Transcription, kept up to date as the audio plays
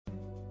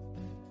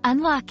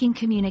Unlocking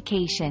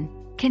communication.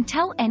 Can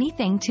tell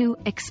anything to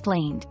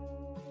explained.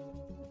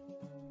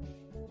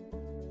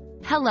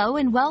 Hello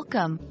and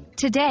welcome.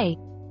 Today,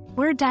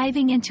 we're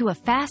diving into a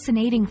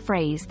fascinating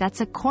phrase that's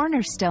a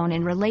cornerstone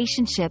in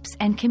relationships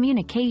and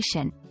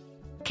communication.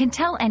 Can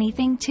tell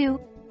anything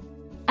to?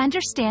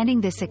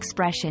 Understanding this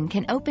expression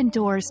can open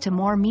doors to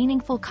more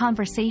meaningful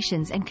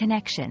conversations and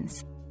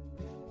connections.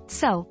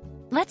 So,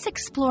 let's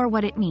explore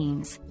what it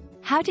means,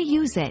 how to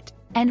use it,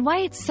 and why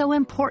it's so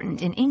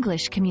important in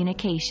English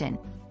communication.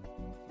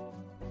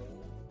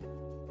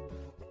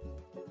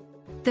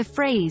 The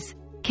phrase,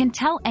 can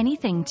tell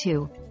anything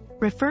to,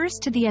 refers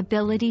to the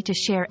ability to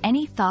share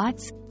any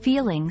thoughts,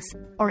 feelings,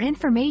 or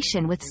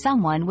information with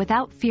someone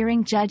without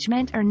fearing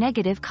judgment or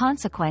negative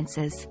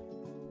consequences.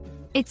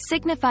 It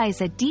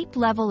signifies a deep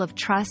level of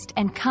trust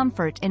and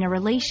comfort in a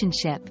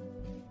relationship,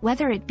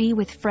 whether it be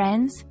with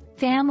friends,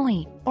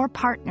 family, or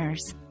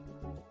partners.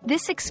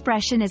 This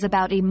expression is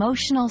about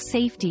emotional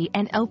safety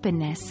and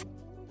openness.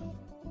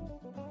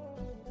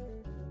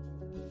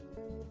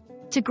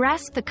 To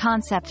grasp the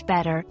concept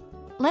better,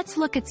 let's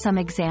look at some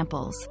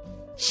examples.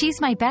 She's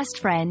my best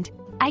friend,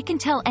 I can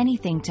tell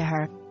anything to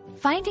her.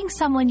 Finding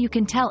someone you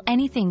can tell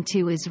anything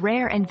to is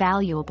rare and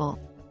valuable.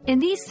 In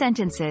these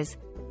sentences,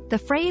 the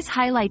phrase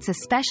highlights a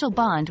special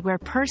bond where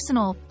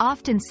personal,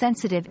 often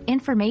sensitive,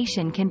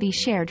 information can be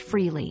shared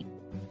freely.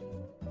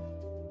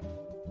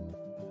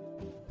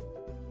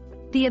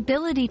 The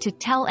ability to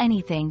tell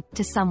anything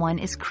to someone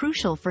is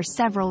crucial for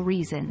several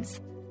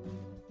reasons.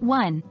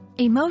 1.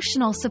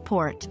 Emotional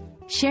support.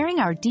 Sharing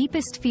our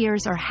deepest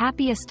fears or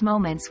happiest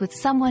moments with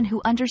someone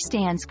who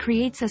understands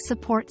creates a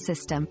support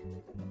system.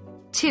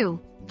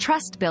 2.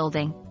 Trust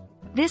building.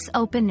 This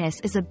openness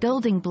is a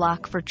building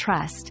block for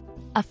trust,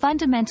 a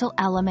fundamental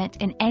element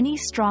in any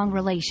strong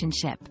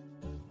relationship.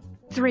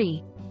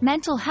 3.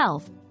 Mental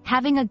health.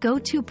 Having a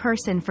go-to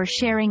person for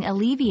sharing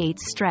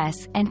alleviates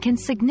stress and can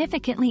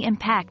significantly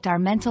impact our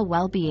mental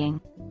well-being.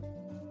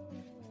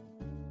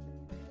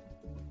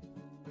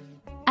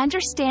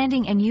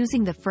 Understanding and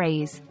using the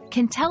phrase,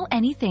 can tell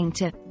anything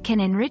to, can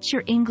enrich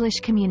your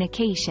English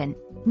communication,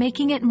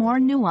 making it more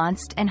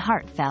nuanced and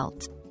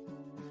heartfelt.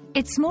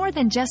 It's more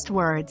than just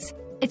words,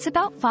 it's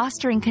about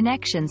fostering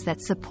connections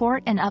that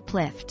support and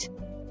uplift.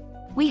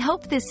 We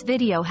hope this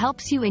video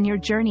helps you in your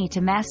journey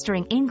to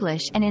mastering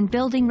English and in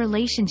building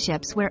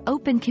relationships where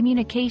open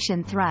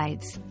communication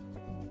thrives.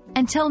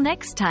 Until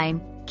next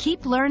time,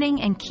 keep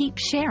learning and keep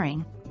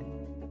sharing.